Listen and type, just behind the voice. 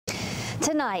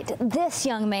Tonight, this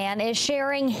young man is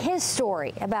sharing his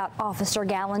story about Officer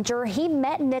Galinger. He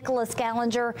met Nicholas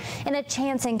Galinger in a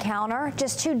chance encounter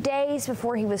just 2 days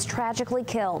before he was tragically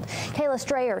killed. Kayla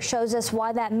Strayer shows us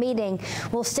why that meeting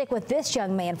will stick with this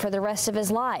young man for the rest of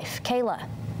his life. Kayla.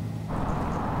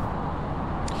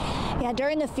 Yeah,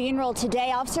 during the funeral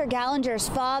today, Officer Galinger's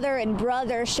father and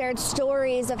brother shared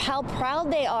stories of how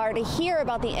proud they are to hear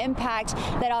about the impact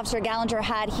that Officer Galinger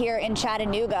had here in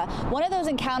Chattanooga. One of those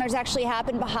encounters actually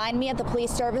happened behind me at the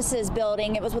police services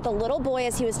building. It was with a little boy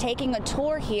as he was taking a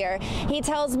tour here. He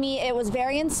tells me it was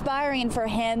very inspiring for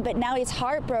him, but now he's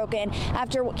heartbroken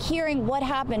after hearing what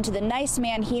happened to the nice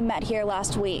man he met here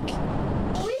last week.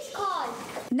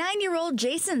 9-year-old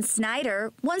Jason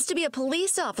Snyder wants to be a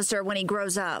police officer when he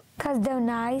grows up. Because they're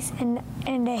nice and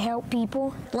they help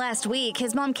people. Last week,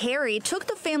 his mom, Carrie, took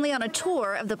the family on a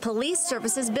tour of the police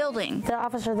services building. The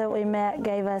officer that we met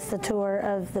gave us the tour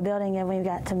of the building, and we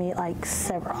got to meet like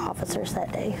several officers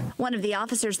that day. One of the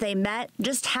officers they met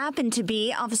just happened to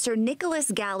be Officer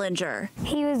Nicholas Galinger.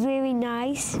 He was really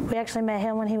nice. We actually met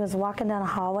him when he was walking down a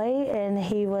hallway, and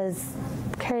he was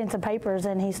carrying some papers,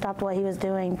 and he stopped what he was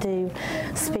doing to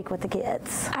speak with the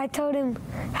kids. I told him,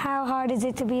 how hard is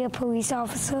it to be a police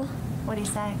officer? What did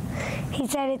he say? He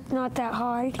said it's not that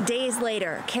hard. Days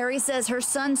later, Carrie says her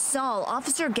son saw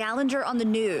Officer Galinger on the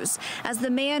news as the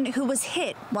man who was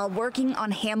hit while working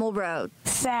on Hamel Road.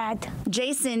 Sad.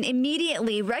 Jason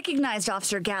immediately recognized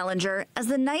Officer Galinger as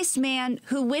the nice man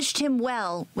who wished him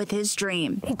well with his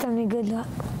dream. He told me good luck.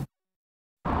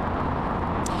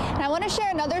 I want to share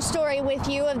another story with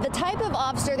you of the type of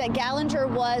officer that Galinger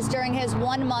was during his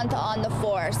 1 month on the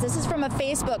force. This is from a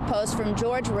Facebook post from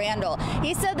George Randall.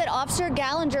 He said that Officer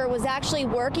Galinger was actually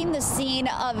working the scene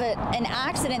of an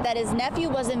accident that his nephew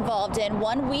was involved in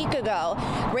 1 week ago.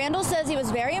 Randall says he was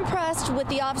very impressed with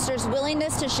the officer's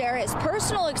willingness to share his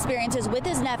personal experiences with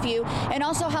his nephew and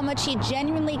also how much he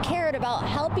genuinely cared about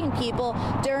helping people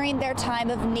during their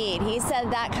time of need. He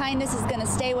said that kindness is going to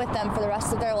stay with them for the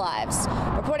rest of their lives.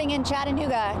 Reporting in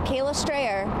Chattanooga, Kayla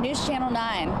Strayer, News Channel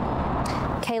 9.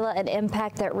 Kayla, an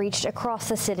impact that reached across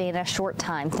the city in a short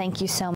time. Thank you so much.